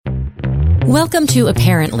Welcome to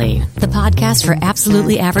Apparently, the podcast for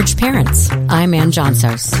absolutely average parents. I'm Ann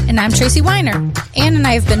Johnsos. And I'm Tracy Weiner. Ann and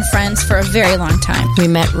I have been friends for a very long time. We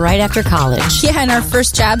met right after college. Yeah, in our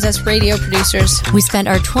first jobs as radio producers. We spent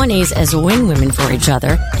our 20s as wing women for each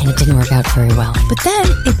other, and it didn't work out very well. But then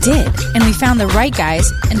it did, and we found the right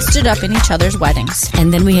guys and stood up in each other's weddings.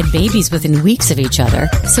 And then we had babies within weeks of each other,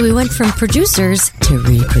 so we went from producers to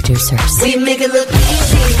reproducers. We make it look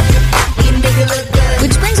easy. We make it look good.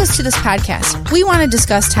 Which brings us to this podcast. We want to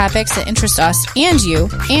discuss topics that interest us and you,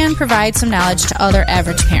 and provide some knowledge to other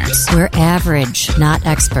average parents. We're average, not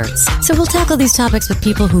experts. So we'll tackle these topics with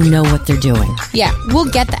people who know what they're doing. Yeah, we'll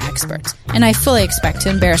get the experts, and I fully expect to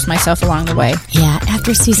embarrass myself along the way. Yeah,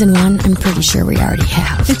 after season 1, I'm pretty sure we already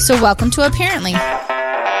have. So welcome to Apparently.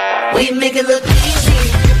 We make it look easy.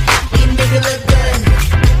 We make it look good.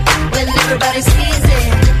 When everybody sees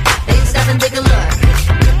it, they stop and take a look.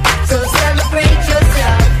 So celebrate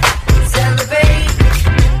yourself. Celebrate.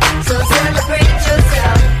 So celebrate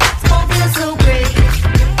yourself. It won't feel so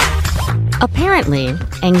great. Apparently,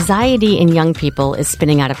 anxiety in young people is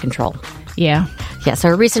spinning out of control. Yeah. Yes,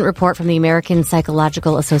 a recent report from the American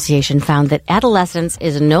Psychological Association found that adolescence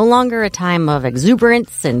is no longer a time of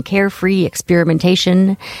exuberance and carefree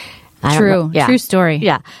experimentation. True. Yeah. True story.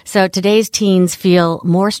 Yeah. So today's teens feel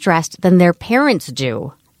more stressed than their parents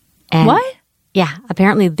do. And What? Yeah.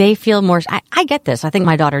 Apparently they feel more. I get this. I think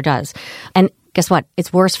my daughter does. And guess what?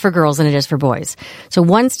 It's worse for girls than it is for boys. So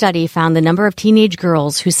one study found the number of teenage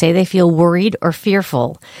girls who say they feel worried or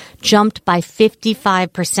fearful jumped by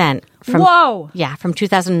 55%. From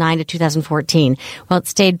 2009 to 2014. Well, it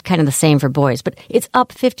stayed kind of the same for boys, but it's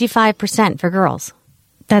up 55% for girls.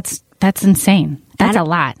 That's insane. That's a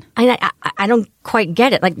lot. I don't quite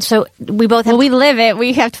get it. Like, so we both have. Well, we live it.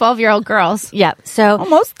 We have 12-year-old girls. Yeah. So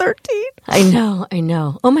Almost 13. I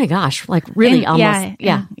know. Oh my gosh. Like really almost.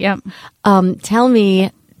 Yeah. Yep. Tell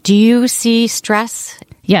me, do you see stress?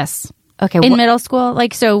 Yes. Okay. In middle school,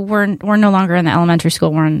 so we're no longer in the elementary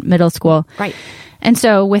school. We're in middle school. Right. And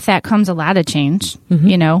so with that comes a lot of change. Mm-hmm.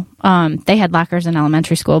 You know, they had lockers in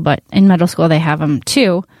elementary school, but in middle school they have them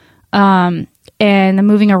too. And the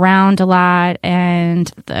moving around a lot and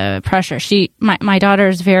the pressure. My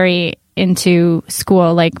daughter's very into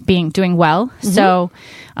school, doing well. Mm-hmm. So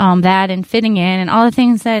that and fitting in and all the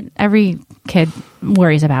things that every kid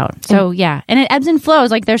worries about. So yeah, and it ebbs and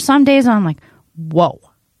flows. There's some days when I'm like, whoa.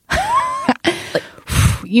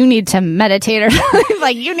 You need to meditate or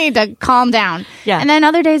you need to calm down. Yeah. And then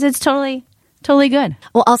other days it's totally good.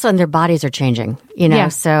 Well, also, and their bodies are changing, you know. Yeah.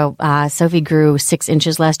 So Sophie grew 6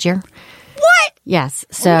 inches last year. What? Yes.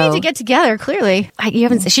 So We need to get together, clearly. you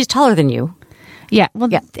haven't. She's taller than you. Yeah. Well,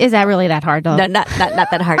 is that really that hard, though? No, not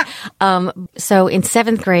that hard. So in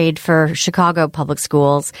 7th grade for Chicago public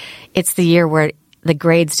schools, it's the year where the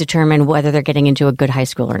grades determine whether they're getting into a good high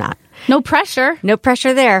school or not. No pressure. No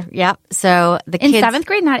pressure there. Yep. So the In kids, 7th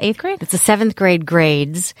grade, not 8th grade? it's the 7th grade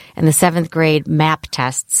grades and the 7th grade MAP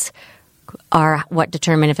tests are what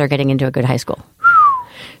determine if they're getting into a good high school.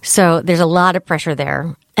 So there's a lot of pressure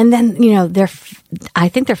there. And then, you know, I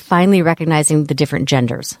think they're finally recognizing the different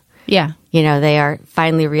genders. Yeah. You know, they are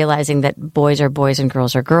finally realizing that boys are boys and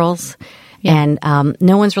girls are girls. Yeah. And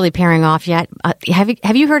no one's really pairing off yet.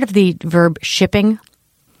 Have you heard of the verb shipping?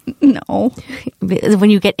 No. When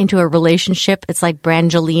you get into a relationship, it's like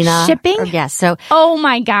Brangelina. Shipping? Yes. So, Oh,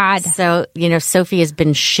 my God. so, you know, Sophie has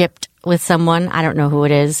been shipped with someone. I don't know who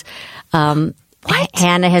it is. What?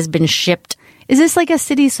 Hannah has been shipped. Is this like a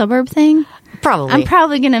city-suburb thing? Probably. I'm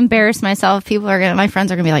probably going to embarrass myself. My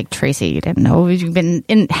friends are going to be like, Tracy, you didn't know? You've been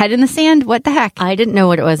head in the sand? What the heck? I didn't know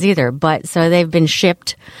what it was either, but so they've been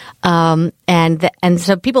shipped. And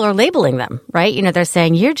so people are labeling them, right? You know, they're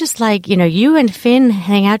saying, you're just like, you know, you and Finn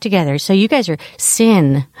hang out together. So you guys are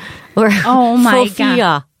Sin or Oh, my Sophia.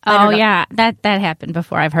 God. I don't Oh, know. yeah. That happened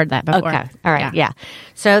before. I've heard that before. Okay. All right. Yeah.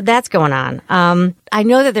 So that's going on. I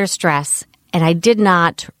know that there's stress, and I did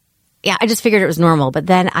not. Yeah, I just figured it was normal. But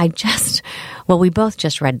then we both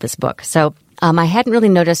just read this book. So I hadn't really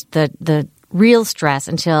noticed the real stress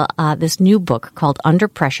until this new book called Under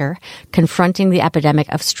Pressure, Confronting the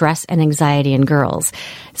Epidemic of Stress and Anxiety in Girls.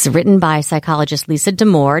 It's written by psychologist Lisa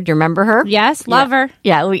Damour. Do you remember her? Yes, love her.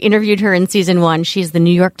 Yeah, we interviewed her in season 1. She's the New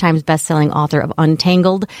York Times bestselling author of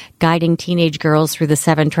Untangled, Guiding Teenage Girls Through the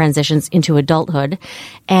 7 Transitions into Adulthood.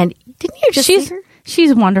 And didn't you just see her?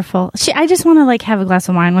 She's wonderful. I just want to have a glass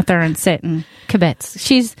of wine with her and sit and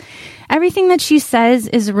kibitz. Everything that she says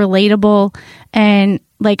is relatable. And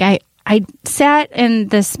I sat in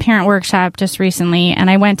this parent workshop just recently,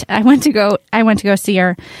 and I went to go see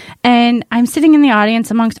her, and I'm sitting in the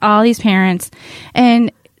audience amongst all these parents,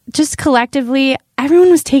 and just collectively,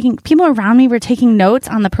 people around me were taking notes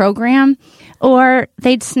on the program, or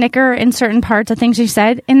they'd snicker in certain parts of things she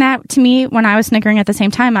said. And that, to me, when I was snickering at the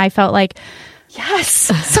same time, I felt like, yes,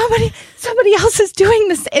 somebody else is doing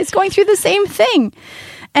this, is going through the same thing.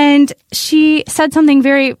 And she said something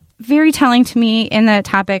very, very telling to me in the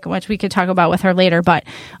topic, which we could talk about with her later. But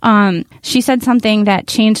she said something that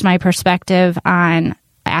changed my perspective on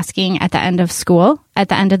asking at the end of school, at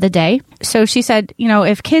the end of the day. So she said,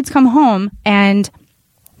 if kids come home and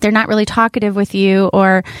they're not really talkative with you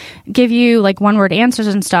or give you like one-word answers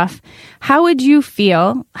and stuff, how would you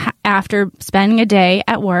feel after spending a day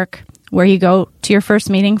at work where you go to your first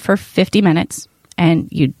meeting for 50 minutes and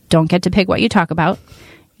you don't get to pick what you talk about?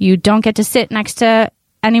 You don't get to sit next to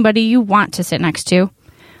anybody you want to sit next to.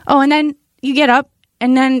 Oh, and then you get up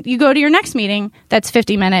and then you go to your next meeting that's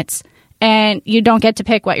 50 minutes and you don't get to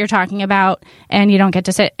pick what you're talking about and you don't get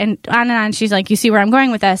to sit, and on. She's like, you see where I'm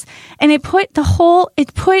going with this? And it put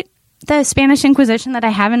the Spanish Inquisition that I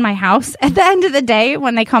have in my house at the end of the day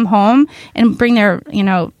when they come home and bring their,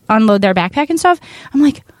 unload their backpack and stuff. I'm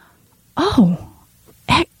like, oh,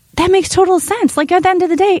 heck, that makes total sense. Like at the end of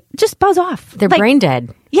the day, just buzz off. They're like, brain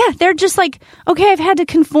dead. Yeah, they're just like, okay, I've had to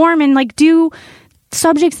conform and like do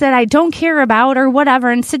subjects that I don't care about or whatever,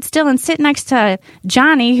 and sit still and sit next to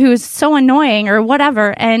Johnny, who's so annoying or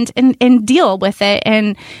whatever, and deal with it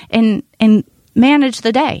and manage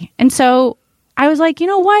the day. And so I was like, you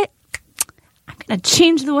know what? I'm going to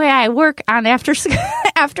change the way I work on after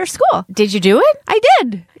school. Did you do it? I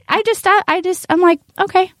did. I'm like,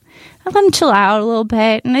 okay, I'll let them chill out a little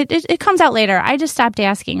bit, and it comes out later. I just stopped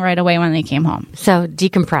asking right away when they came home. So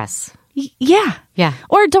decompress. Yeah. Yeah.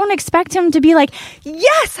 Or don't expect him to be like,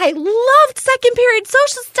 yes, I loved second period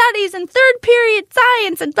social studies and third period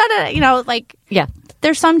science and like, yeah.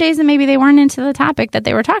 There's some days that maybe they weren't into the topic that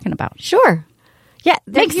they were talking about. Sure. Yeah.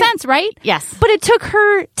 Makes sense, right? Yes. But it took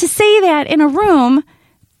her to say that in a room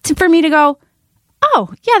for me to go,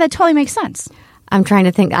 oh, yeah, that totally makes sense. I'm trying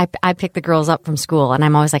to think. I pick the girls up from school and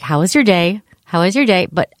I'm always like, how was your day? How was your day?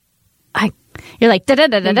 But you're like,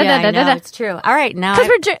 da-da-da-da-da-da-da-da. It's true. All right. Now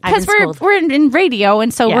because we're in radio,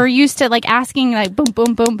 and so we're used to like asking like boom,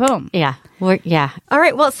 boom, boom, boom. Yeah. All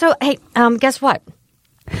right. Well, so, hey, guess what?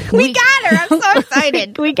 We got her. I'm so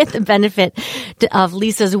excited. We get the benefit of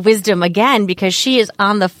Lisa's wisdom again because she is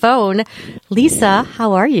on the phone. Lisa,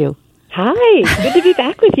 how are you? Hi. Good to be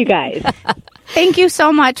back with you guys. Thank you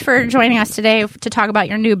so much for joining us today to talk about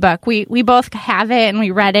your new book. We both have it and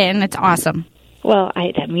we read it, and it's awesome. Well,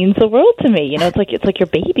 that means the world to me. It's like your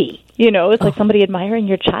baby. It's like somebody admiring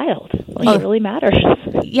your child. It really matters.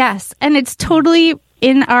 Yes, and it's totally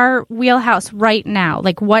in our wheelhouse right now.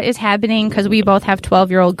 Like what is happening, because we both have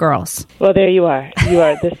 12-year-old girls. Well, there you are.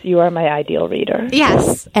 You are my ideal reader.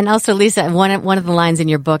 Yes. And also, Lisa, one of the lines in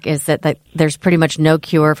your book is that there's pretty much no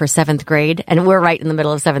cure for 7th grade, and we're right in the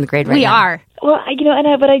middle of 7th grade right now. We are. Well,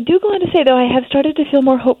 but I do go on to say, though, I have started to feel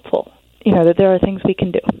more hopeful. That there are things we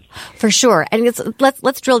can do. For sure. And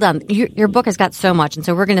let's drill down. Your book has got so much, and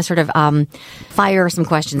so we're going to sort of fire some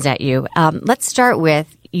questions at you. Let's start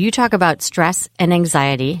with, you talk about stress and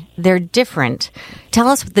anxiety. They're different. Tell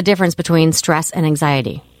us the difference between stress and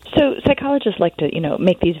anxiety. So psychologists like to,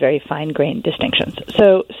 make these very fine-grained distinctions.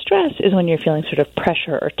 So stress is when you're feeling sort of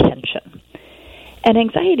pressure or tension. And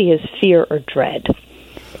anxiety is fear or dread.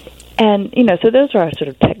 And, so those are our sort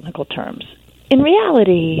of technical terms. In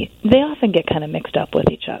reality, they often get kind of mixed up with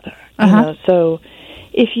each other. So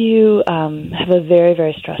if you have a very,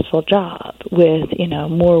 very stressful job with,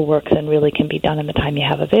 more work than really can be done in the time you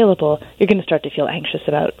have available, you're going to start to feel anxious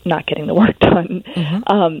about not getting the work done.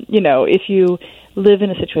 If you live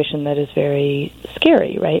in a situation that is very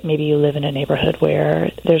scary, right? Maybe you live in a neighborhood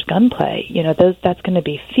where there's gunplay. That's going to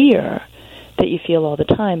be fear that you feel all the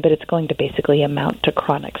time, but it's going to basically amount to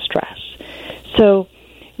chronic stress. So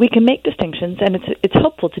we can make distinctions, and it's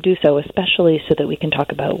helpful to do so, especially so that we can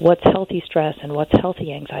talk about what's healthy stress and what's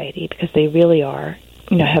healthy anxiety, because they really are,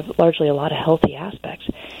 have largely a lot of healthy aspects.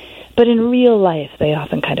 But in real life, they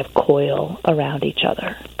often kind of coil around each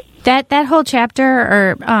other. That whole chapter,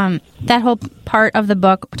 or that whole part of the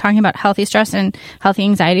book talking about healthy stress and healthy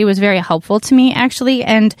anxiety was very helpful to me, actually.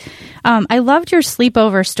 And I loved your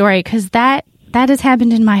sleepover story, because that has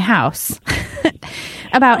happened in my house.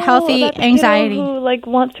 About healthy anxiety. Who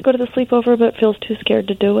wants to go to the sleepover but feels too scared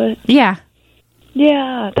to do it. Yeah.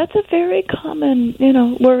 Yeah, that's a very common,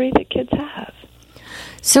 worry that kids have.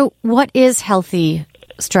 So what is healthy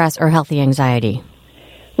stress or healthy anxiety?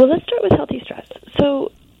 Well, let's start with healthy stress.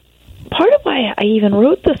 So part of why I even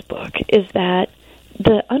wrote this book is that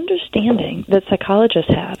the understanding that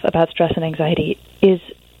psychologists have about stress and anxiety is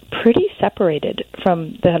pretty separated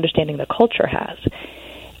from the understanding the culture has.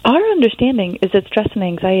 Our understanding is that stress and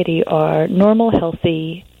anxiety are normal,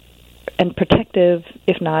 healthy, and protective,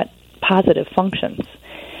 if not positive, functions.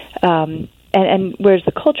 And whereas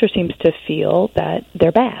the culture seems to feel that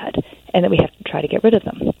they're bad and that we have to try to get rid of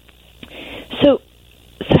them. So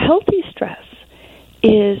healthy stress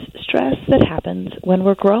is stress that happens when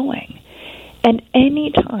we're growing. And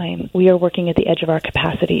any time we are working at the edge of our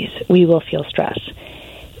capacities, we will feel stress.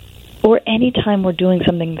 Or any time we're doing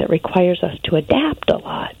something that requires us to adapt a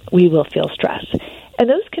lot, we will feel stress. And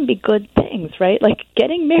those can be good things, right? Like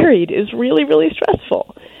getting married is really, really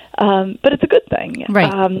stressful. But it's a good thing.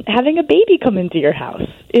 Right. Having a baby come into your house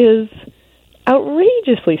is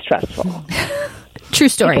outrageously stressful. True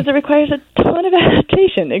story. Because it requires a ton of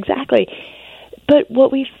adaptation, exactly. But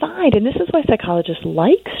what we find, and this is why psychologists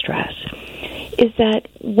like stress, is that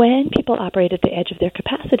when people operate at the edge of their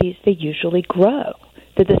capacities, they usually grow.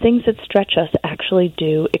 That the things that stretch us actually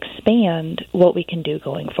do expand what we can do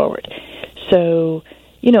going forward. So,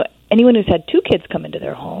 anyone who's had 2 kids come into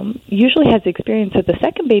their home usually has the experience that the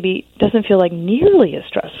second baby doesn't feel like nearly as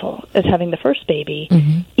stressful as having the first baby,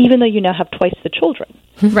 even though you now have twice the children.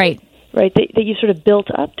 Right. Right, that you sort of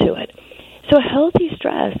built up to it. So healthy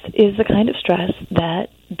stress is the kind of stress that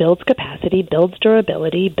builds capacity, builds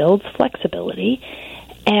durability, builds flexibility,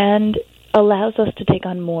 and allows us to take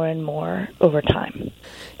on more and more over time.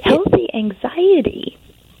 Healthy anxiety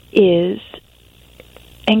is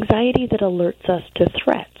anxiety that alerts us to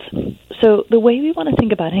threats. So the way we want to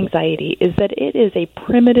think about anxiety is that it is a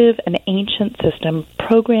primitive and ancient system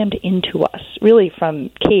programmed into us, really from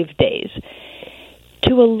cave days,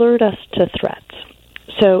 to alert us to threats.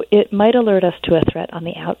 So it might alert us to a threat on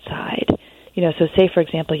the outside. So say, for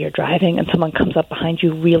example, you're driving and someone comes up behind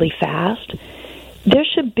you really fast. There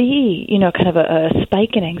should be, kind of a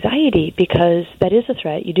spike in anxiety because that is a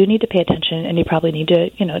threat. You do need to pay attention, and you probably need to,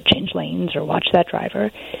 change lanes or watch that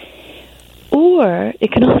driver. Or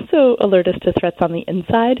it can also alert us to threats on the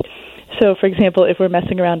inside. So, for example, if we're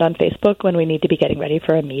messing around on Facebook when we need to be getting ready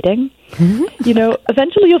for a meeting,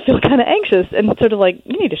 eventually you'll feel kind of anxious and sort of like,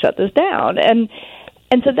 you need to shut this down. And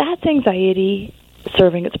so that's anxiety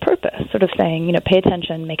serving its purpose, sort of saying, pay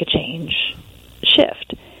attention, make a change,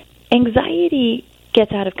 shift. Anxiety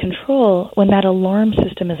gets out of control when that alarm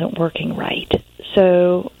system isn't working right.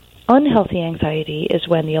 So unhealthy anxiety is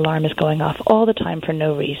when the alarm is going off all the time for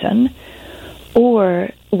no reason,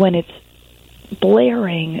 or when it's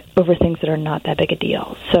blaring over things that are not that big a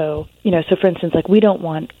deal. So, so for instance, like we don't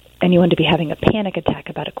want anyone to be having a panic attack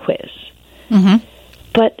about a quiz. Mm-hmm.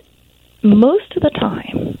 But most of the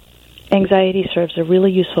time, anxiety serves a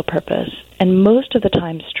really useful purpose, and most of the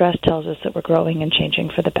time stress tells us that we're growing and changing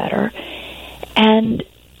for the better. And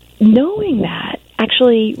knowing that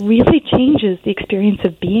actually really changes the experience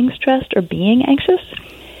of being stressed or being anxious.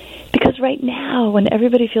 Because right now, when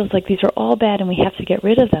everybody feels like these are all bad and we have to get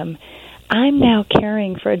rid of them, I'm now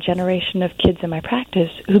caring for a generation of kids in my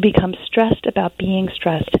practice who become stressed about being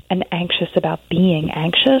stressed and anxious about being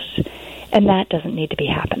anxious, and that doesn't need to be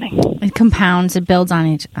happening. It compounds, it builds on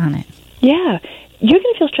it. Yeah. You're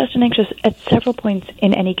going to feel stressed and anxious at several points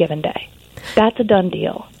in any given day. That's a done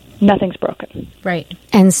deal. Nothing's broken. Right.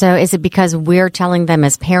 And so is it because we're telling them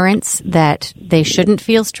as parents that they shouldn't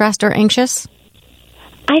feel stressed or anxious?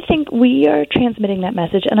 I think we are transmitting that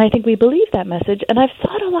message, and I think we believe that message. And I've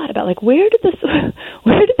thought a lot about, like, where did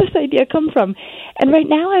this idea come from? And right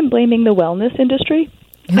now I'm blaming the wellness industry.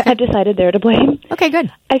 I've decided they're to blame. Okay,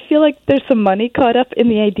 good. I feel like there's some money caught up in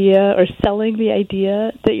the idea or selling the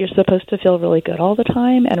idea that you're supposed to feel really good all the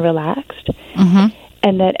time and relaxed,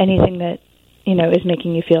 and that anything that, is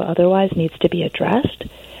making you feel otherwise needs to be addressed.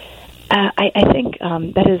 I think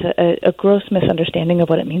that is a gross misunderstanding of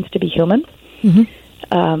what it means to be human.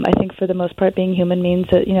 I think for the most part, being human means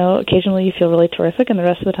that, occasionally you feel really terrific and the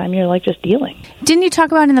rest of the time you're like just dealing. Didn't you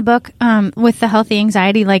talk about in the book with the healthy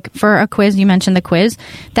anxiety, like for a quiz, you mentioned the quiz,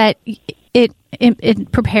 that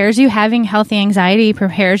it prepares you, having healthy anxiety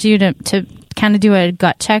prepares you to kind of do a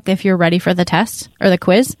gut check if you're ready for the test or the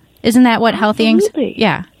quiz? Isn't that what healthy anxiety?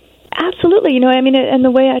 Yeah. Absolutely. And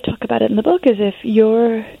the way I talk about it in the book is if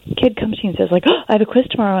your kid comes to you and says, like, I have a quiz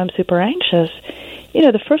tomorrow, I'm super anxious,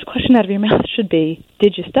 the first question out of your mouth should be,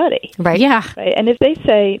 did you study? Right. Yeah. Right. And if they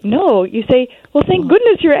say no, you say, well, thank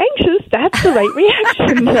goodness you're anxious. That's the right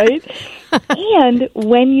reaction, right? And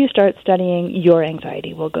when you start studying, your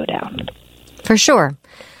anxiety will go down. For sure.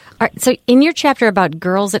 All right, so in your chapter about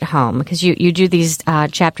girls at home, because you do these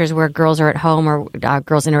chapters where girls are at home or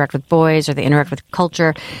girls interact with boys or they interact with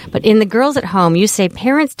culture, but in the girls at home, you say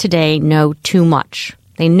parents today know too much.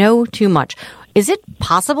 They know too much. Is it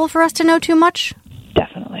possible for us to know too much?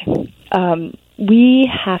 Definitely.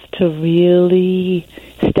 We have to really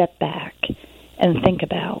step back and think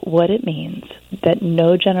about what it means that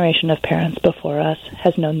no generation of parents before us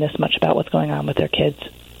has known this much about what's going on with their kids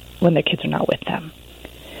when their kids are not with them.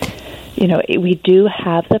 You know, we do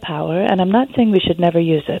have the power, and I'm not saying we should never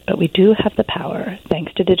use it, but we do have the power,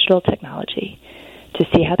 thanks to digital technology, to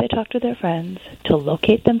see how they talk to their friends, to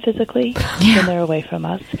locate them physically when they're away from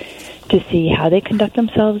us, to see how they conduct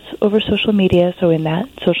themselves over social media, so in that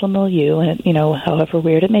social milieu, and you know, however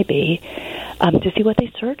weird it may be, to see what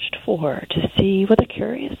they searched for, to see what they're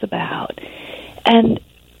curious about. And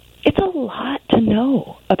it's a lot to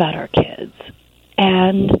know about our kids.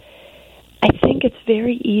 And I think it's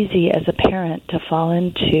very easy as a parent to fall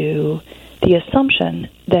into the assumption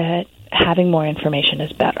that having more information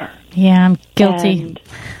is better. Yeah, I'm guilty.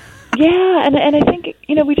 And I think,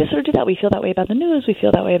 you know, we just sort of do that. We feel that way about the news. We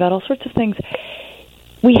feel that way about all sorts of things.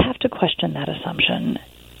 We have to question that assumption.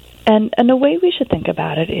 And the way we should think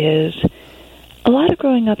about it is a lot of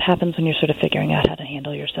growing up happens when you're sort of figuring out how to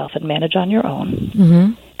handle yourself and manage on your own.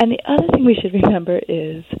 Mm-hmm. And the other thing we should remember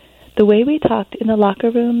is the way we talked in the locker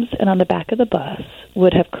rooms and on the back of the bus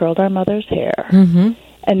would have curled our mother's hair,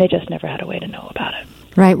 and they just never had a way to know about it.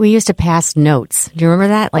 Right. We used to pass notes. Do you remember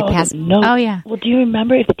that? Like pass notes. Oh, yeah. Well, do you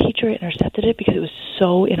remember if the teacher intercepted it because it was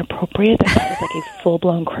so inappropriate that it was like a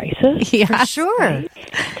full-blown crisis? Yeah, for sure. Right?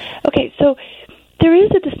 Okay, so there is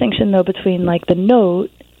a distinction, though, between like the note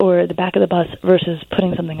or the back of the bus versus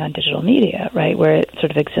putting something on digital media, right, where it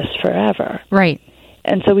sort of exists forever. Right.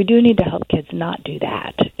 And so we do need to help kids not do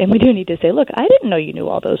that. And we do need to say, look, I didn't know you knew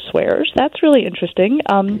all those swears. That's really interesting.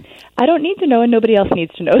 I don't need to know, and nobody else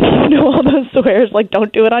needs to know that you know all those swears. Like,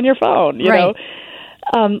 don't do it on your phone, you know?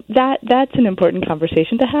 That's an important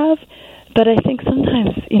conversation to have. But I think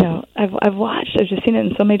sometimes, you know, I've just seen it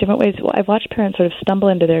in so many different ways. I've watched parents sort of stumble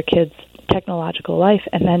into their kids' technological life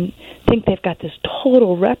and then think they've got this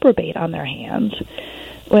total reprobate on their hands,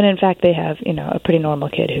 when in fact they have, you know, a pretty normal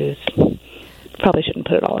kid who's probably shouldn't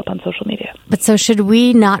put it all up on social media. But so should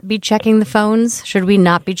we not be checking the phones? Should we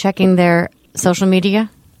not be checking their social media?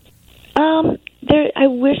 I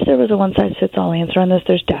wish there was a one-size-fits-all answer on this.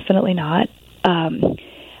 There's definitely not.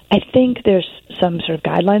 I think there's some sort of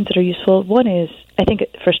guidelines that are useful. One is, I think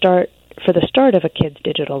for the start of a kid's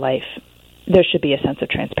digital life, there should be a sense of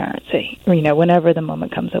transparency. You know, whenever the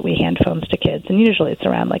moment comes that we hand phones to kids, and usually it's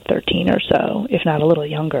around like 13 or so, if not a little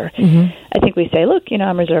younger, I think we say, look, you know,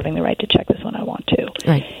 I'm reserving the right to check this when I want to.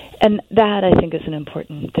 Right. And that, I think, is an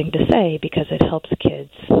important thing to say because it helps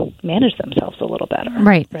kids manage themselves a little better.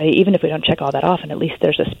 Right. Even if we don't check all that often, at least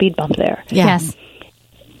there's a speed bump there. Yeah. Yes.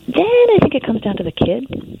 Then I think it comes down to the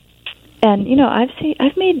kid. And, you know,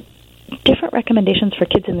 I've made different recommendations for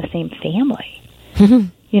kids in the same family.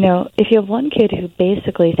 You know, if you have one kid who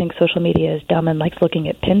basically thinks social media is dumb and likes looking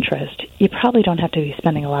at Pinterest, you probably don't have to be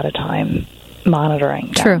spending a lot of time monitoring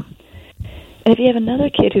them. True. And if you have another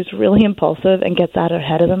kid who's really impulsive and gets out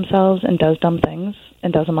ahead of themselves and does dumb things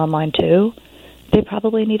and does them online too, they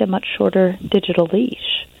probably need a much shorter digital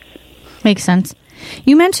leash. Makes sense.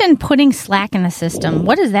 You mentioned putting Slack in the system.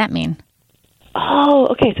 What does that mean? Oh,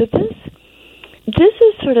 okay. So this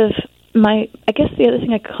is sort of I guess the other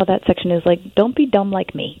thing I could call that section is like, don't be dumb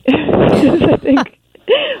like me. I think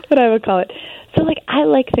what I would call it. So like, I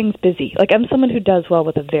like things busy. Like I'm someone who does well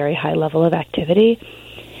with a very high level of activity.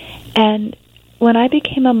 And when I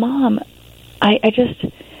became a mom, I just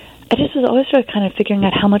was always sort of kind of figuring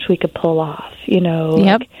out how much we could pull off, you know.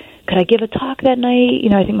 Yep. Like, could I give a talk that night? You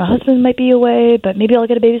know, I think my husband might be away, but maybe I'll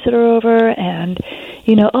get a babysitter over and,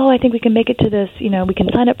 you know, I think we can make it to this, you know, we can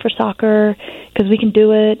sign up for soccer because we can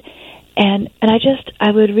do it. And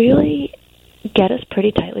I would really get us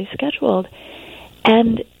pretty tightly scheduled.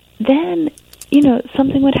 And then, you know,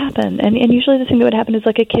 something would happen. And usually the thing that would happen is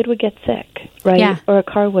like a kid would get sick, right? Yeah. Or a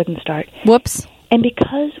car wouldn't start. Whoops. And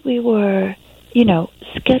because we were, you know,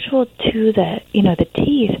 scheduled to the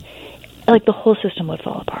teeth, like the whole system would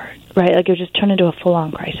fall apart, right? Like it would just turn into a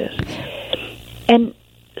full-on crisis. And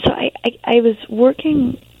so I was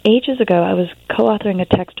working ages ago. I was co-authoring a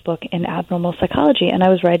textbook in abnormal psychology, and I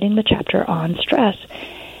was writing the chapter on stress.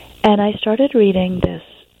 And I started reading this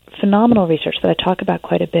phenomenal research that I talk about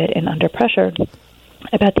quite a bit in Under Pressure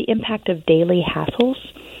about the impact of daily hassles,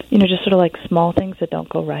 you know, just sort of like small things that don't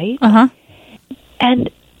go right. Uh-huh. And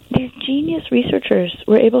these genius researchers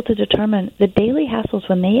were able to determine the daily hassles,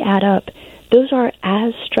 when they add up, those are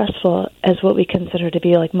as stressful as what we consider to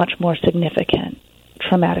be like much more significant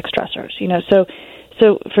traumatic stressors. You know, so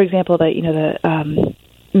for example, the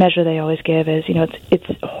measure they always give is, you know, it's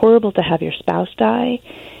horrible to have your spouse die,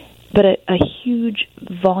 But a huge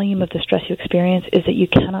volume of the stress you experience is that you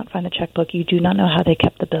cannot find the checkbook. You do not know how they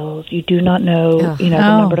kept the bills. You do not know, the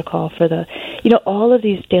number to call for the, all of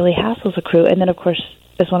these daily hassles accrue. And then, of course,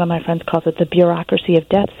 as one of my friends calls it, the bureaucracy of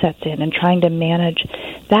death sets in and trying to manage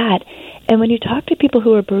that. And when you talk to people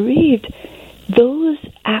who are bereaved, those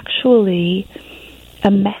actually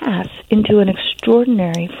amass into an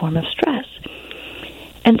extraordinary form of stress.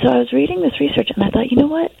 And so I was reading this research, and I thought, you know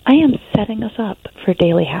what? I am setting us up for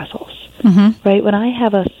daily hassles, right? When I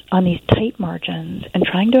have us on these tight margins and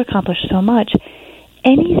trying to accomplish so much,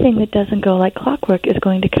 anything that doesn't go like clockwork is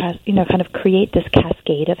going to, kind of create this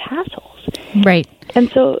cascade of hassles. Right.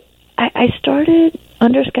 And so I started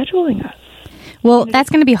under-scheduling us. Well, that's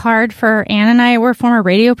going to be hard for Ann and I. We're former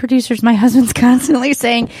radio producers. My husband's constantly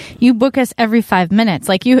saying, you book us every 5 minutes.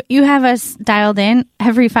 Like you have us dialed in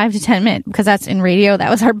every 5 to 10 minutes because that's in radio. That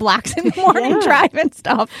was our blocks in the morning drive and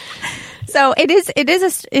stuff. So it is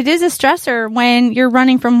a stressor when you're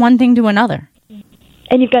running from one thing to another.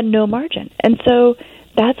 And you've got no margin. And so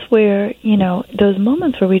that's where, those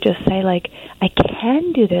moments where we just say, like, I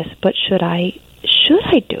can do this, but should I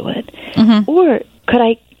do it? Or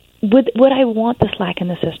would I want the slack in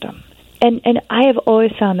the system? And I have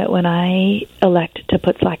always found that when I elect to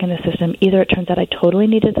put slack in the system, either it turns out I totally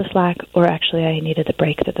needed the slack or actually I needed the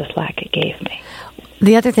break that the slack gave me.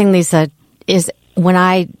 The other thing, Lisa, is when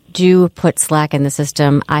I do put slack in the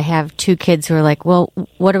system, I have 2 kids who are like, well,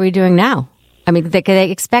 what are we doing now? I mean,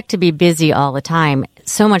 they expect to be busy all the time,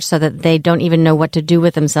 so much so that they don't even know what to do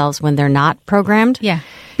with themselves when they're not programmed. Yeah.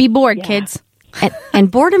 Be bored, kids.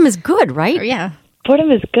 And boredom is good, right? Yeah.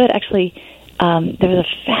 Boredom is good. Actually, there was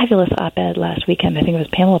a fabulous op-ed last weekend. I think it was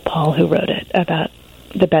Pamela Paul who wrote it about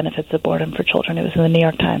the benefits of boredom for children. It was in the New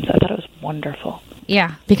York Times. I thought it was wonderful.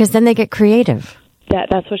 Yeah. Because then they get creative.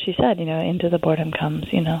 That's what she said. Into the boredom comes,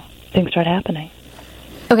 things start happening.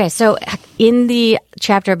 Okay, so in the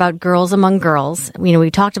chapter about girls among girls,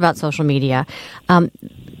 we talked about social media.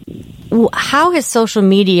 How has social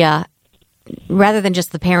media, rather than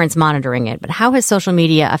just the parents monitoring it, but how has social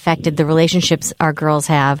media affected the relationships our girls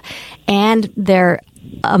have and their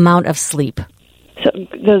amount of sleep? So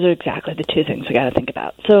those are exactly the 2 things we got to think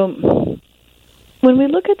about. So when we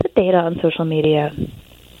look at the data on social media,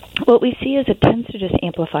 what we see is it tends to just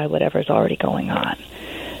amplify whatever's already going on.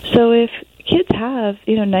 So if kids have,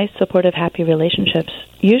 nice, supportive, happy relationships,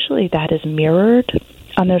 usually that is mirrored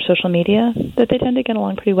on their social media, that they tend to get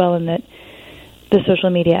along pretty well and that the social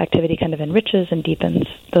media activity kind of enriches and deepens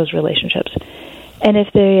those relationships. And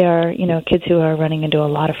if they are, kids who are running into a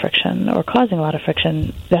lot of friction or causing a lot of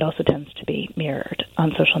friction, that also tends to be mirrored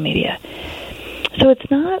on social media. So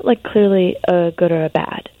it's not like clearly a good or a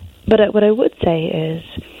bad. But what I would say is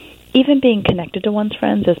even being connected to one's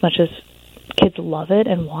friends, as much as kids love it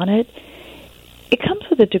and want it, it comes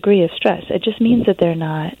with a degree of stress. It just means that they're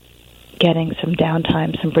not getting some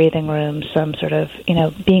downtime, some breathing room, some sort of,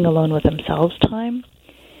 being alone with themselves time.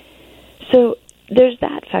 So there's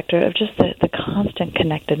that factor of just the constant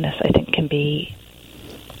connectedness, I think, can be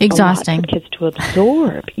exhausting a lot for kids to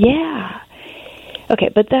absorb. Yeah. Okay,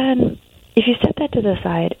 but then if you set that to the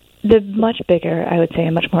side, the much bigger, I would say,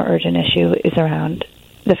 a much more urgent issue is around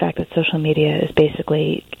the fact that social media is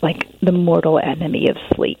basically like the mortal enemy of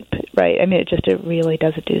sleep, right? I mean, it really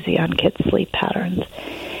does a doozy on kids' sleep patterns.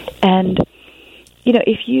 And,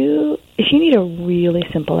 if you need a really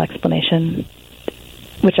simple explanation,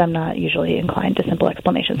 which I'm not usually inclined to simple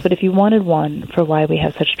explanations, but if you wanted one for why we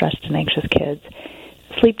have such stressed and anxious kids,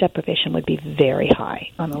 sleep deprivation would be very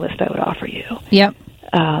high on the list I would offer you. Yep.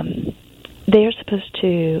 They are supposed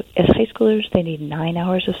to, as high schoolers, they need 9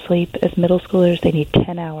 hours of sleep. As middle schoolers, they need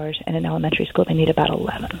 10 hours. And in elementary school, they need about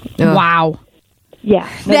 11. Wow. Yeah.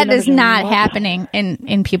 That is not happening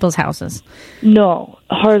in people's houses. No,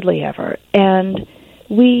 hardly ever. And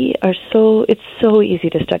it's so easy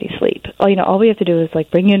to study sleep. All we have to do is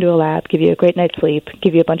bring you into a lab, give you a great night's sleep,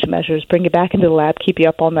 give you a bunch of measures, bring you back into the lab, keep you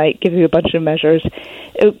up all night, give you a bunch of measures.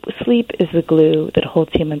 Sleep is the glue that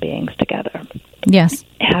holds human beings together. Yes.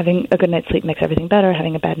 Having a good night's sleep makes everything better.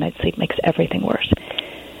 Having a bad night's sleep makes everything worse.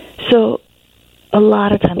 So a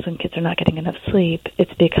lot of times when kids are not getting enough sleep,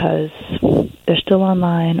 it's because they're still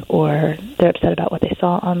online or they're upset about what they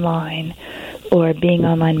saw online or being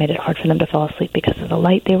online made it hard for them to fall asleep because of the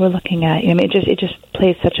light they were looking at. I mean, it just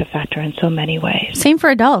plays such a factor in so many ways. Same for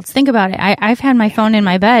adults. Think about it. I've had my phone in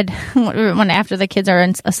my bed after the kids are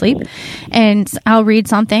asleep, and I'll read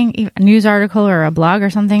something, a news article or a blog or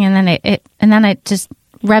something, and then it just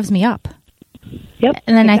revs me up. Yep.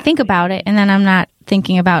 And then I think about it, and then I'm not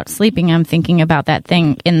thinking about sleeping. I'm thinking about that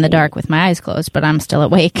thing in the dark with my eyes closed, but I'm still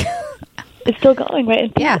awake. It's still going, right?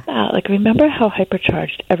 And think Yeah. about, like, remember how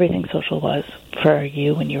hypercharged everything social was for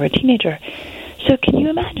you when you were a teenager. So can you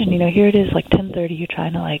imagine, here it is, like 10:30, you're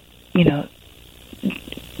trying to, like,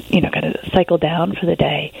 kind of cycle down for the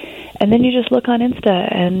day. And then you just look on Insta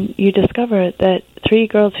and you discover that 3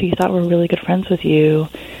 girls who you thought were really good friends with you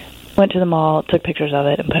went to the mall, took pictures of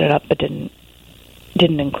it, and put it up, but didn't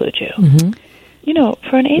include you. Mm-hmm.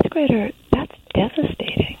 For an 8th grader, that's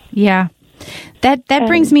devastating. Yeah. That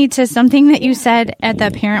brings me to something that you said at the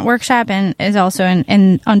parent workshop and is also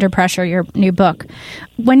in Under Pressure, your new book.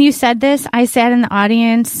 When you said this, I sat in the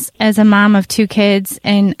audience as a mom of 2 kids,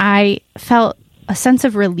 and I felt a sense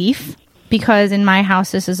of relief because in my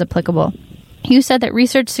house this is applicable. You said that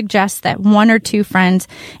research suggests that 1 or 2 friends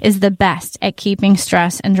is the best at keeping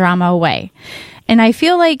stress and drama away. And I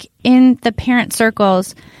feel like in the parent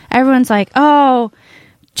circles, everyone's like, oh,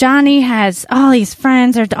 Johnny has all these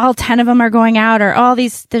friends, or all 10 of them are going out, or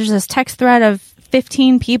there's this text thread of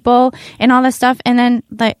 15 people and all this stuff. And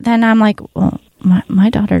then I'm like, well, my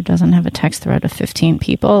daughter doesn't have a text thread of 15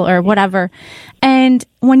 people or whatever. And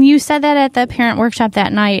when you said that at the parent workshop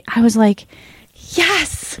that night, I was like,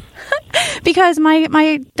 yes, because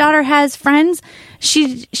my daughter has friends.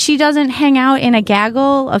 She doesn't hang out in a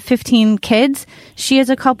gaggle of 15 kids. She has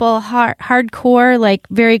a couple hardcore, like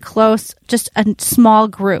very close, just a small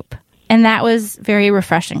group. And that was very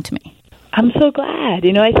refreshing to me. I'm so glad.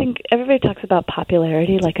 I think everybody talks about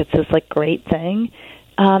popularity like it's this like great thing.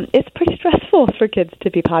 It's pretty stressful for kids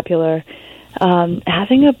to be popular.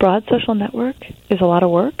 Having a broad social network is a lot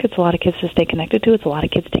of work. It's a lot of kids to stay connected to. It's a lot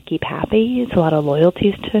of kids to keep happy. It's a lot of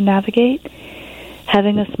loyalties to navigate.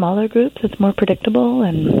 Having a smaller group that's more predictable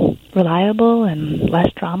and reliable and less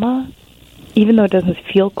drama, even though it doesn't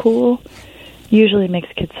feel cool, usually makes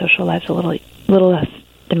kids' social lives a little less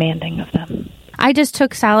demanding of them. I just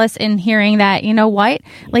took solace in hearing that, you know what?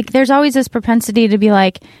 Like, there's always this propensity to be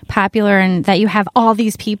like popular and that you have all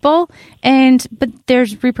these people, but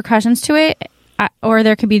there's repercussions to it, or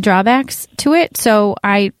there could be drawbacks to it. So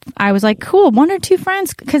I was like, cool, 1 or 2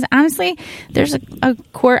 friends. Because honestly, there's a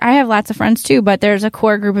core, I have lots of friends too, but there's a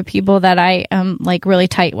core group of people that I am like really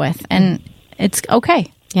tight with, and it's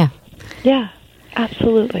okay. Yeah. Yeah.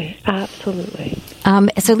 Absolutely. Absolutely.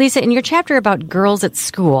 So, Lisa, in your chapter about girls at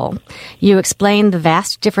school, you explain the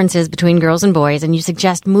vast differences between girls and boys, and you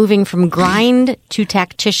suggest moving from grind to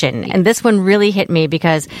tactician. And this one really hit me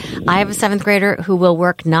because I have a 7th grader who will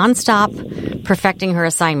work nonstop perfecting her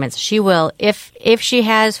assignments. She will, if she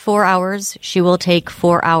has 4 hours, she will take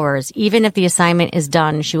 4 hours. Even if the assignment is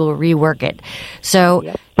done, she will rework it.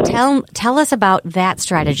 So tell us about that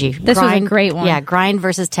strategy. This was a great one. Yeah, grind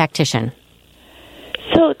versus tactician.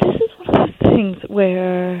 So this is one of those things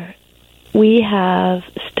where we have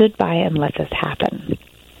stood by and let this happen.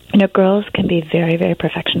 Girls can be very, very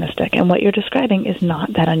perfectionistic, and what you're describing is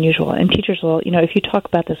not that unusual. And teachers will, if you talk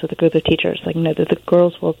about this with a group of teachers, that the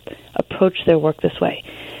girls will approach their work this way.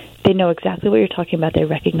 They know exactly what you're talking about. They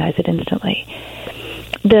recognize it instantly.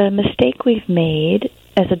 The mistake we've made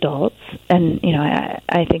as adults, and,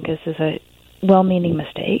 I think this is a well-meaning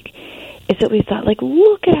mistake, is that we thought, like,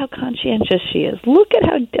 look at how conscientious she is. Look at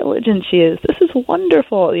how diligent she is. This is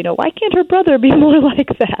wonderful. Why can't her brother be more like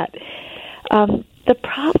that? The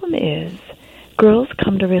problem is girls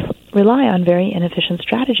come to rely on very inefficient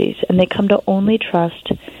strategies, and they come to only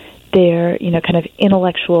trust their, kind of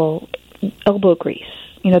intellectual elbow grease.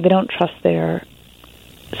 They don't trust their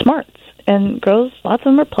smarts. And girls, lots of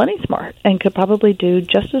them are plenty smart and could probably do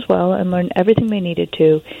just as well and learn everything they needed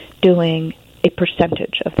to doing a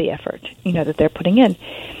percentage of the effort, that they're putting in.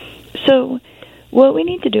 So what we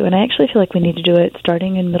need to do, and I actually feel like we need to do it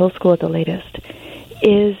starting in middle school at the latest,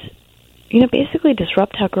 is, basically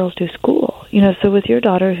disrupt how girls do school. So with your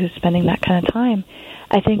daughter who's spending that kind of time,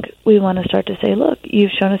 I think we want to start to say, look,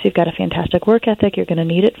 you've shown us you've got a fantastic work ethic. You're going to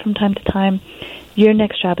need it from time to time. Your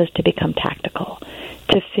next job is to become tactical,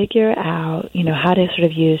 to figure out, how to sort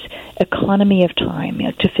of use economy of time,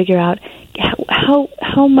 to figure out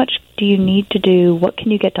how much do you need to do, what can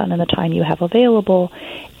you get done in the time you have available,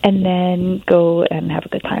 and then go and have a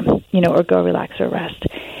good time, or go relax or rest.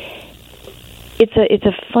 It's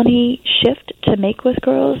a funny shift to make with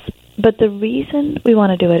girls, but the reason we want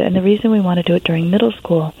to do it, and the reason we want to do it during middle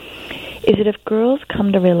school, is that if girls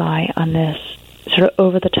come to rely on this sort of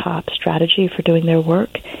over-the-top strategy for doing their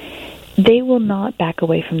work, they will not back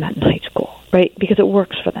away from that in high school, right? Because it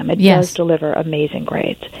works for them. It does deliver amazing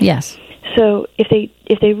grades. Yes. So if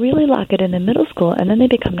they really lock it in middle school and then they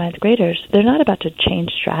become 9th graders, they're not about to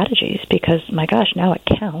change strategies because, my gosh, now it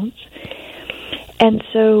counts. And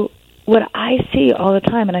so what I see all the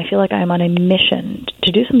time, and I feel like I'm on a mission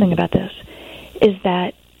to do something about this, is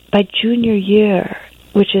that by junior year,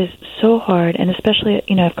 which is so hard, and especially,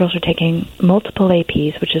 if girls are taking multiple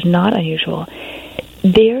APs, which is not unusual,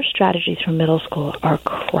 their strategies from middle school are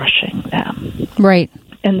crushing them. Right.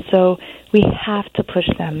 And so we have to push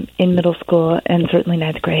them in middle school and certainly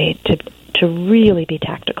ninth grade to really be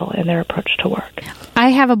tactical in their approach to work. I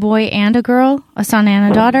have a boy and a girl, a son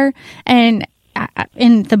and a daughter, and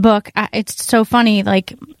in the book, it's so funny,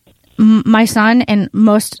 like, my son and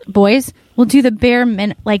most boys will do the bare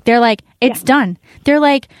minimum. Like, they're like, it's done. They're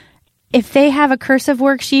like, if they have a cursive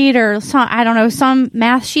worksheet or some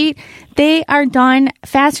math sheet, they are done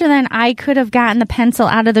faster than I could have gotten the pencil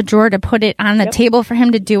out of the drawer to put it on the table for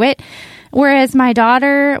him to do it. Whereas my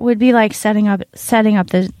daughter would be like setting up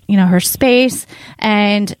the, her space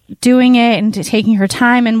and doing it and taking her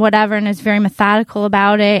time and whatever, and is very methodical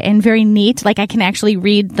about it and very neat. Like, I can actually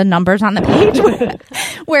read the numbers on the page.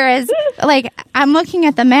 Whereas, like, I'm looking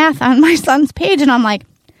at the math on my son's page and I'm like,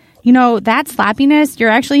 that sloppiness,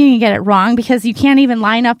 you're actually going to get it wrong because you can't even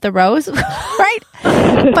line up the rows, right?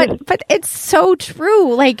 But it's so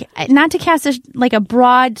true. Like, not to cast a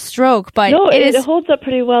broad stroke, but no, it holds up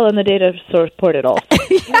pretty well, and the data support it also.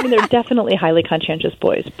 I mean, they're definitely highly conscientious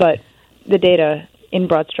boys, but the data, in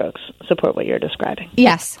broad strokes, support what you're describing.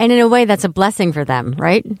 Yes, and in a way, that's a blessing for them,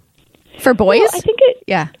 right? For boys, well, I think it.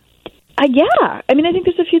 Yeah. Yeah. I mean, I think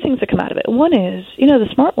there's a few things that come out of it. One is, the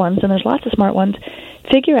smart ones, and there's lots of smart ones,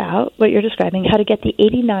 figure out what you're describing, how to get the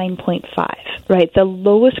 89.5, right? The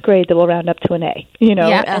lowest grade that will round up to an A,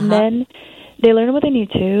 and then they learn what they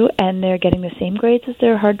need to, and they're getting the same grades as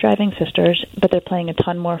their hard-driving sisters, but they're playing a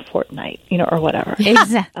ton more Fortnite, or whatever.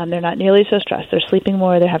 Exactly. They're not nearly so stressed. They're sleeping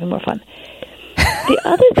more. They're having more fun. The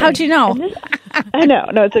other thing, how'd you know? I know.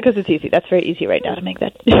 No, it's because it's easy. That's very easy right now to make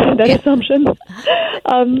that assumption.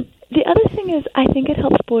 The other thing is, I think it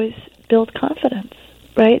helps boys build confidence,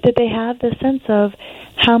 right? That they have the sense of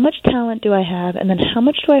how much talent do I have, and then how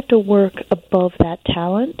much do I have to work above that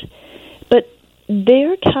talent? But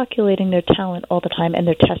they're calculating their talent all the time, and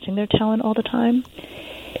they're testing their talent all the time.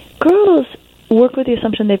 Girls work with the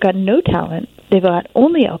assumption they've got no talent, they've got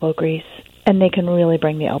only elbow grease, and they can really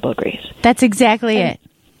bring the elbow grease. That's exactly it.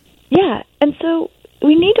 Yeah, and so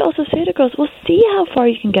we need to also say to girls, well, see how far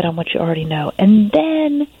you can get on what you already know, and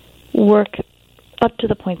then work up to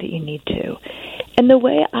the point that you need to. And the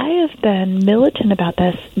way I have been militant about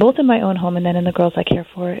this, both in my own home and then in the girls I care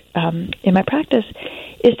for in my practice,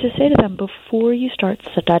 is to say to them, before you start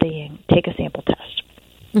studying, take a sample test.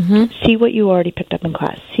 Mm-hmm. See what you already picked up in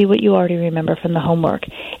class. See what you already remember from the homework.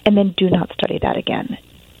 And then do not study that again.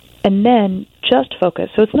 And then just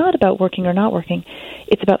focus. So it's not about working or not working.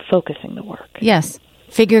 It's about focusing the work. Yes.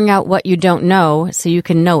 Figuring out what you don't know so you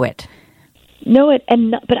can know it. Know it,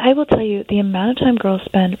 but I will tell you, the amount of time girls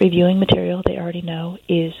spend reviewing material they already know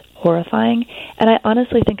is horrifying, and I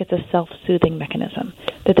honestly think it's a self-soothing mechanism,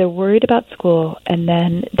 that they're worried about school, and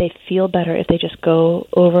then they feel better if they just go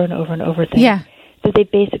over and over and over things that they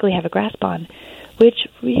basically have a grasp on, which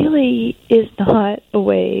really is not a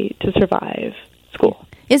way to survive school.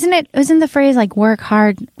 Isn't the phrase like work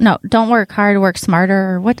hard? No, don't work hard, work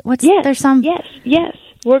smarter, or what's there's some... Yes.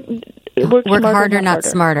 Work harder, not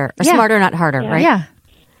smarter. Or smarter, not harder, right? Yeah.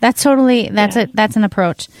 That's totally, that's an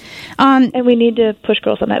approach. And we need to push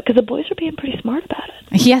girls on that because the boys are being pretty smart about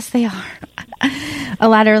it. Yes, they are. A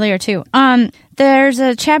lot earlier, too. There's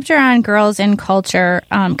a chapter on girls in culture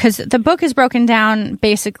because the book is broken down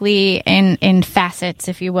basically in facets,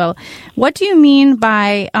 if you will. What do you mean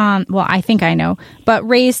by, well, I think I know, but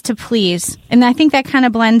raised to please? And I think that kind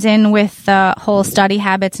of blends in with the whole study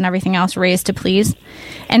habits and everything else, raised to please.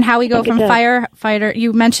 And how we go from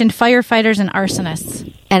you mentioned firefighters and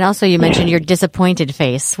arsonists. And also you mentioned your disappointed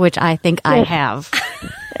face, which I think I have.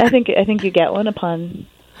 I think you get one upon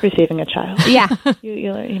receiving a child. Yeah.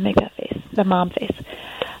 You make that face, the mom face.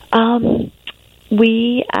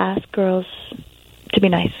 We ask girls to be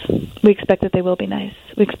nice. We expect that they will be nice.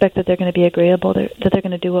 We expect that they're going to be agreeable, that they're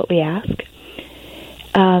going to do what we ask.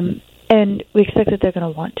 And we expect that they're going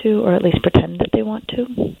to want to, or at least pretend that they want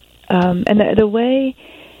to. And the way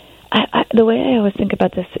I always think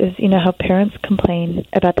about this is, how parents complain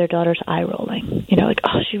about their daughter's eye rolling. Like,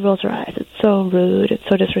 oh, she rolls her eyes. It's so rude. It's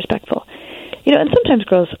so disrespectful. And sometimes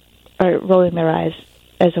girls are rolling their eyes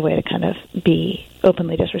as a way to kind of be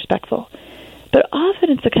openly disrespectful. But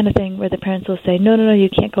often it's the kind of thing where the parents will say, no, you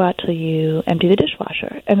can't go out till you empty the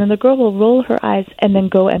dishwasher. And then the girl will roll her eyes and then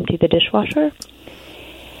go empty the dishwasher.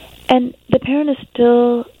 And the parent is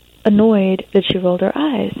still annoyed that she rolled her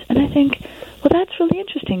eyes. And I think, well, that's really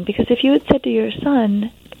interesting, because if you had said to your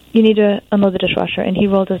son, you need to unload the dishwasher, and he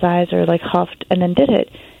rolled his eyes or like huffed and then did it,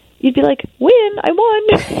 you'd be like, win, I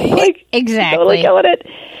won. Like, exactly. Totally killing it.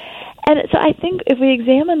 And so I think if we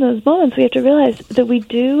examine those moments, we have to realize that we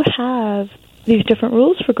do have these different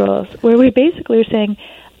rules for girls where we basically are saying,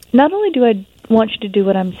 not only do I want you to do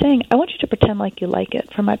what I'm saying, I want you to pretend like you like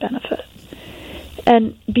it for my benefit.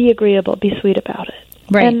 And be agreeable, be sweet about it.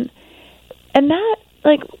 Right. And that,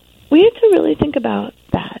 like, we have to really think about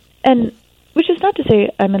that. And which is not to say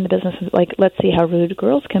I'm in the business of, like, let's see how rude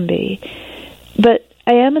girls can be. But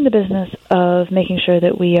I am in the business of making sure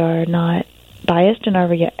that we are not biased in our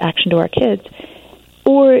reaction to our kids,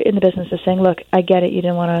 or in the business of saying, look, I get it, you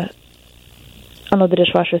didn't want to unload the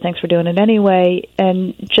dishwasher, thanks for doing it anyway,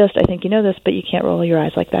 and just, I think you know this, but you can't roll your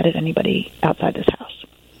eyes like that at anybody outside this house.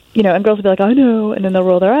 You know, and girls will be like, I know, and then they'll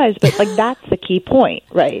roll their eyes, but, like, that's the key point,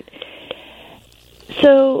 right?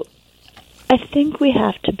 So I think we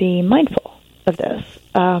have to be mindful of this.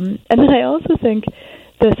 And then I also think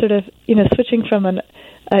the sort of, you know, switching from a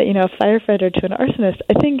firefighter to an arsonist,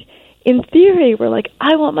 I think in theory we're like,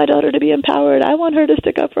 I want my daughter to be empowered. I want her to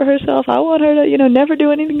stick up for herself. I want her to, you know, never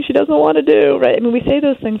do anything she doesn't want to do, right? I mean, we say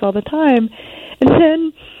those things all the time. And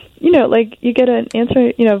then, you know, like, you get an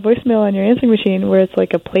answer, you know, voicemail on your answering machine where it's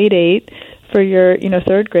like a play date for your, you know,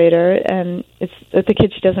 third grader, and it's the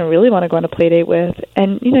kid she doesn't really want to go on a play date with,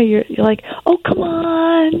 and, you know, you're like, oh, come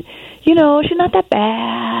on, you know, she's not that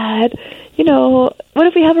bad, you know, what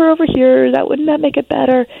if we have her over here? Wouldn't that make it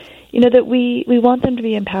better? You know, that we want them to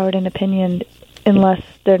be empowered in opinion unless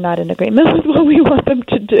they're not in agreement with what we want them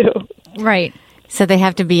to do. Right. So they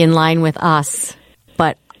have to be in line with us,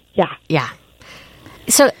 but yeah.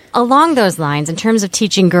 So along those lines, in terms of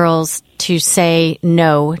teaching girls to say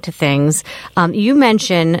no to things, you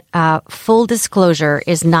mention full disclosure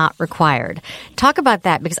is not required. Talk about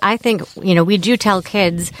that, because I think, you know, we do tell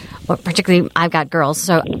kids, or particularly I've got girls,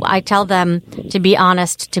 so I tell them to be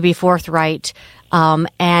honest, to be forthright,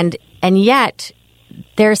 and yet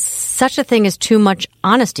there's such a thing as too much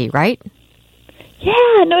honesty, right?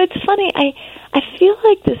 Yeah, no, it's funny. I feel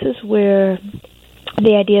like this is where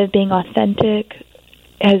the idea of being authentic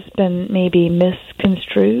has been maybe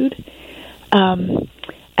misconstrued.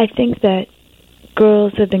 I think that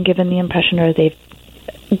girls have been given the impression, or they've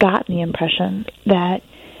gotten the impression, that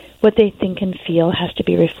what they think and feel has to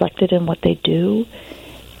be reflected in what they do.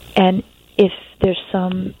 And if there's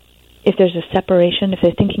a separation, if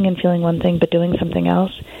they're thinking and feeling one thing but doing something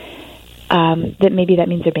else, that maybe that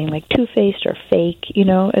means they're being like two-faced or fake, you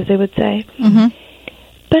know, as they would say. Mm-hmm.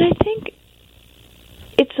 But I think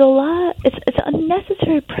it's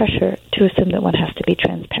unnecessary pressure to assume that one has to be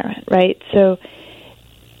transparent, right? So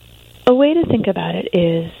a way to think about it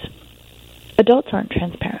is adults aren't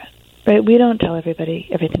transparent, right? We don't tell everybody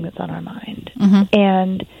everything that's on our mind. Mm-hmm.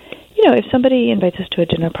 And, you know, if somebody invites us to a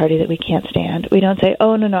dinner party that we can't stand, we don't say,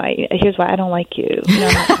 oh, no, here's why I don't like you. You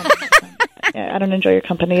know, I don't enjoy your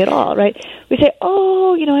company at all, right? We say,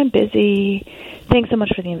 oh, you know, I'm busy. Thanks so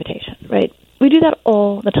much for the invitation, right? We do that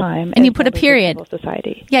all the time. And you put a period.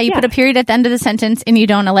 Society. Yeah, you put a period at the end of the sentence, and you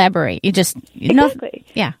don't elaborate. You just... Exactly.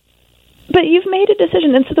 Yeah. But you've made a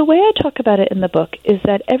decision. And so the way I talk about it in the book is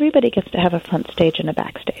that everybody gets to have a front stage and a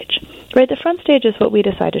backstage, right? The front stage is what we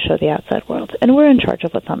decide to show the outside world, and we're in charge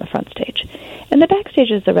of what's on the front stage. And the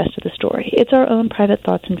backstage is the rest of the story. It's our own private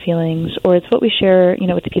thoughts and feelings, or it's what we share, you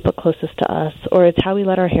know, with the people closest to us, or it's how we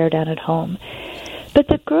let our hair down at home. But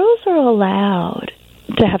the girls are allowed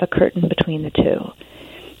to have a curtain between the two.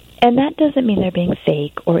 And that doesn't mean they're being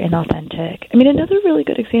fake or inauthentic. I mean, another really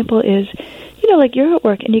good example is, you know, like, you're at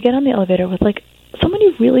work and you get on the elevator with, like, someone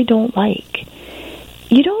you really don't like.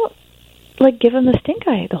 You don't, like, give them the stink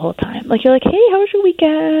eye the whole time. Like, you're like, hey, how was your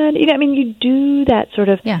weekend? You know, I mean, you do that sort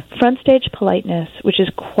of front stage politeness, which is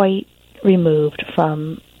quite removed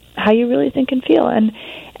from how you really think and feel. And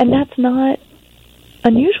that's not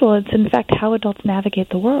unusual. It's, in fact, how adults navigate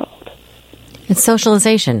the world. It's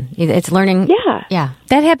socialization. It's learning. Yeah.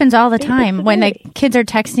 That happens all the time when the kids are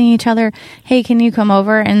texting each other, hey, can you come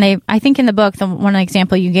over? And I think in the book, the one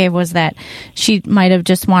example you gave was that she might have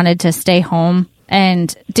just wanted to stay home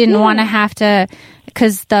and didn't want to have to,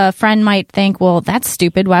 because the friend might think, well, that's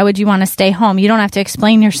stupid. Why would you want to stay home? You don't have to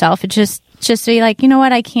explain yourself. It just be like, you know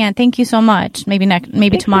what? I can't. Thank you so much. Maybe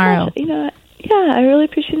tomorrow. You know, I really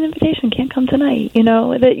appreciate the invitation. Can't come tonight. You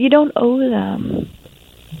know, that you don't owe them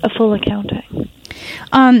a full accounting.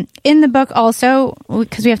 In the book also,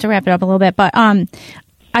 because we have to wrap it up a little bit, but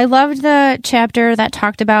I loved the chapter that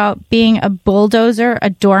talked about being a bulldozer, a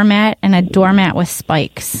doormat, and a doormat with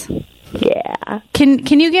spikes. Yeah.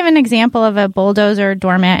 Can you give an example of a bulldozer,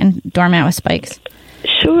 doormat, and doormat with spikes?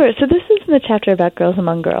 Sure. So this is in the chapter about Girls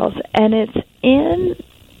Among Girls, and it's in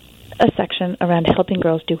a section around helping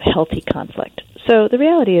girls do healthy conflict. So the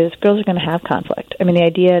reality is girls are going to have conflict. I mean, the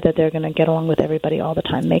idea that they're going to get along with everybody all the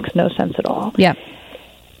time makes no sense at all. Yeah.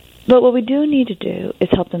 But what we do need to do is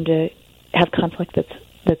help them to have conflict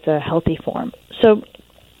that's a healthy form. So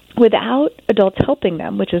without adults helping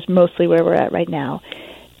them, which is mostly where we're at right now,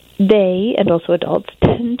 they, and also adults,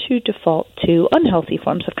 tend to default to unhealthy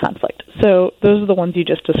forms of conflict. So those are the ones you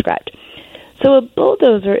just described. So a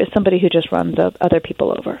bulldozer is somebody who just runs other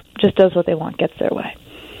people over, just does what they want, gets their way.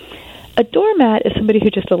 A doormat is somebody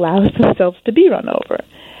who just allows themselves to be run over.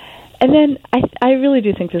 And then I really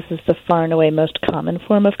do think this is the far and away most common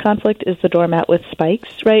form of conflict, is the doormat with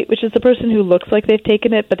spikes, right? Which is the person who looks like they've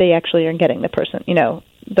taken it, but they actually are getting the person,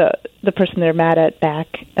 the person they're mad at back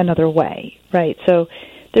another way, right? So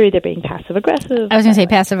they're either being passive-aggressive. I was going to say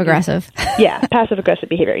passive-aggressive. Yeah, passive-aggressive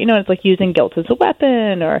behavior. It's like using guilt as a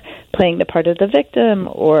weapon, or playing the part of the victim,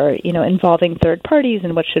 or, involving third parties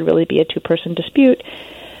in what should really be a two-person dispute.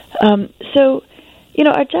 So,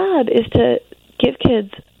 our job is to give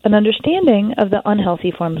kids an understanding of the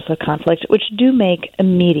unhealthy forms of conflict, which do make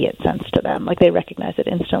immediate sense to them, like they recognize it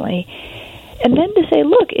instantly. And then to say,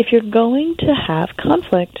 look, if you're going to have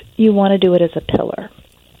conflict, you want to do it as a pillar.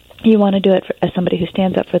 You want to do it as somebody who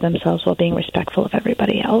stands up for themselves while being respectful of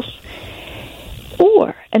everybody else.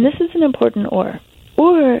 Or, and this is an important or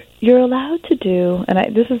you're allowed to do,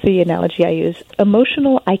 and this is the analogy I use,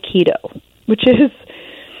 emotional Aikido, which is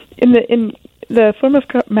in the form of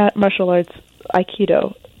martial arts,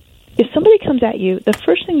 Aikido. If somebody comes at you, the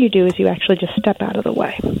first thing you do is you actually just step out of the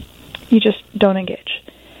way. You just don't engage.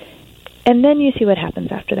 And then you see what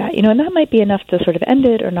happens after that. And that might be enough to sort of end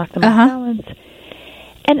it or knock them off balance.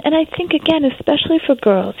 And I think, again, especially for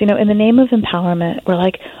girls, in the name of empowerment, we're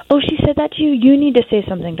like, oh, she said that to you, you need to say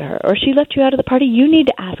something to her. Or she left you out of the party, you need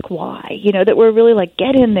to ask why. That we're really like,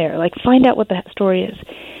 get in there, like find out what the story is.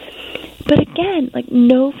 But again, like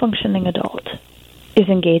no functioning adult is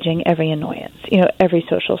engaging every annoyance, every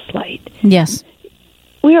social slight. Yes.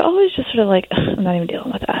 We are always just sort of like, I'm not even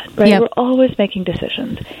dealing with that, right? Yep. We're always making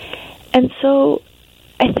decisions. And so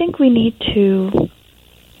I think we need to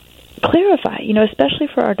clarify, especially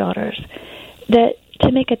for our daughters, that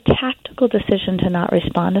to make a tactical decision to not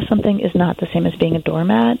respond to something is not the same as being a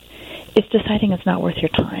doormat. It's deciding it's not worth your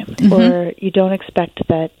time, or you don't expect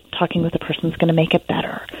that talking with a person is going to make it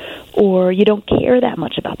better, or you don't care that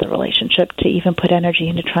much about the relationship to even put energy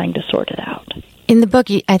into trying to sort it out. In the book,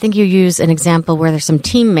 I think you use an example where there's some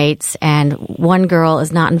teammates and one girl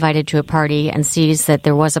is not invited to a party and sees that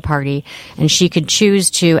there was a party, and she could choose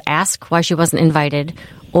to ask why she wasn't invited,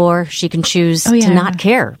 or she can choose to not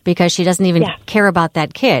care because she doesn't even care about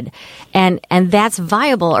that kid. And that's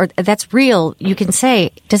viable, or that's real. You can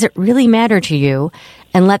say, does it really matter to you?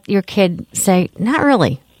 And let your kid say, not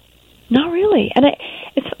really. Not really. And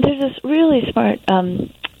there's this really smart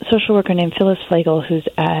social worker named Phyllis Flagel who's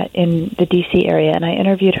in the D.C. area, and I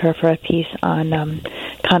interviewed her for a piece on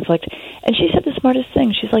conflict. And she said the smartest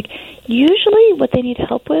thing. She's like, usually what they need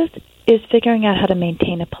help with is figuring out how to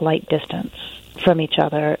maintain a polite distance from each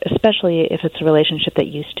other, especially if it's a relationship that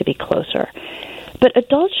used to be closer. But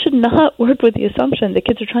adults should not work with the assumption that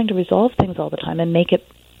kids are trying to resolve things all the time and make it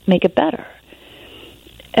better.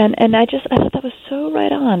 And I thought that was so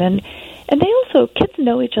right on. And they also, kids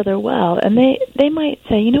know each other well, and they might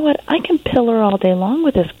say, you know what, I can pillar all day long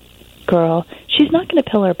with this girl. She's not going to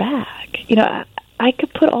pillar back. I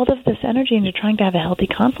could put all of this energy into trying to have a healthy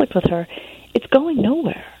conflict with her. It's going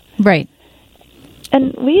nowhere. Right.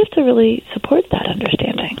 And we have to really support that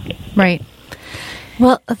understanding. Right.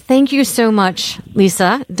 Well, thank you so much,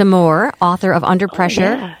 Lisa Damour, author of Under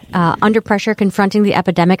Pressure, Under Pressure, Confronting the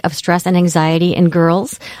Epidemic of Stress and Anxiety in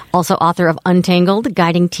Girls. Also author of Untangled,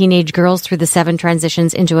 Guiding Teenage Girls Through the 7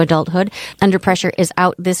 Transitions into Adulthood. Under Pressure is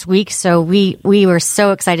out this week, so we were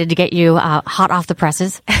so excited to get you hot off the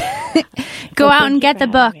presses. Go out and get the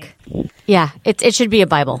book. Yeah, it should be a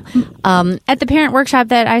Bible. At the parent workshop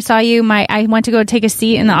that I saw you, I went to go take a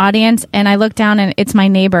seat in the audience, and I looked down, and it's my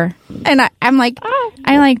neighbor. And I'm like,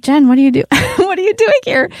 Jen, what do you do? What are you doing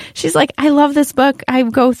here? She's like, I love this book. I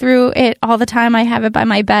go through it all the time. I have it by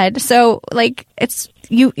my bed. So like, it's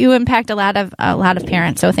you impact a lot of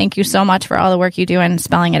parents. So thank you so much for all the work you do and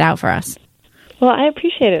spelling it out for us. Well, I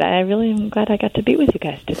appreciate it. I really am glad I got to be with you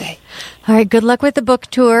guys today. All right. Good luck with the book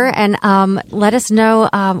tour, and let us know.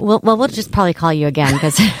 We'll just probably call you again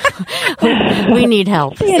because we need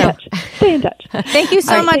help. Stay in touch. Thank you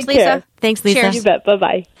so much, Lisa. Care. Thanks, Lisa. Cheers. You bet.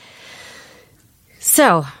 Bye-bye.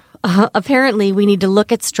 So, apparently we need to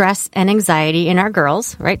look at stress and anxiety in our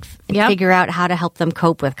girls, right? Yep. Figure out how to help them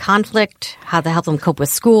cope with conflict, how to help them cope with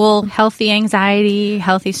school. Healthy anxiety,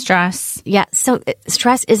 healthy stress. Yeah, so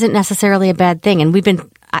stress isn't necessarily a bad thing. And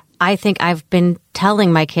I think I've been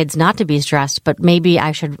telling my kids not to be stressed, but maybe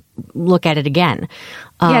I should look at it again.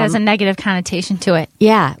 Yeah, there's a negative connotation to it.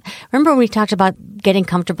 Yeah. Remember when we talked about getting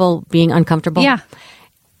comfortable being uncomfortable? Yeah.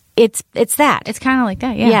 It's that. It's kind of like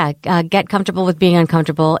that, yeah. Yeah, get comfortable with being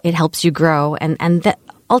uncomfortable. It helps you grow. And that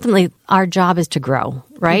ultimately, our job is to grow,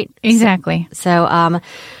 right? Exactly. So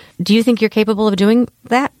do you think you're capable of doing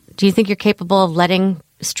that? Do you think you're capable of letting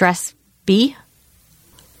stress be?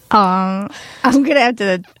 I'm gonna have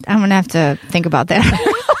to think about that.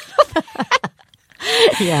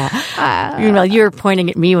 Yeah. You were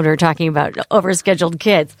pointing at me when we were talking about overscheduled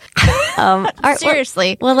kids. All right,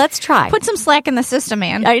 Seriously. Well, let's try. Put some slack in the system,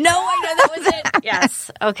 man. I know, that was it.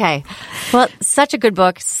 Yes. Okay. Well, such a good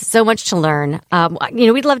book. So much to learn.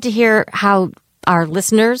 We'd love to hear how our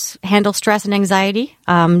listeners handle stress and anxiety.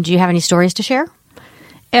 Do you have any stories to share?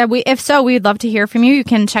 If so, we'd love to hear from you. You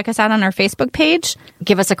can check us out on our Facebook page.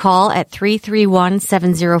 Give us a call at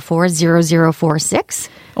 331-704-0046.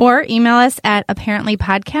 Or email us at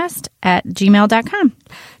apparentlypodcast@gmail.com.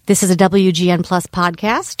 This is a WGN Plus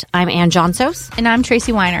podcast. I'm Ann Johnsos. And I'm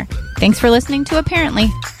Tracy Weiner. Thanks for listening to Apparently.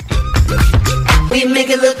 We make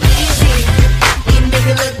it look easy. We make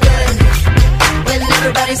it look good. When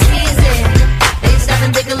everybody sees it, they stop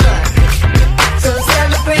and take a look.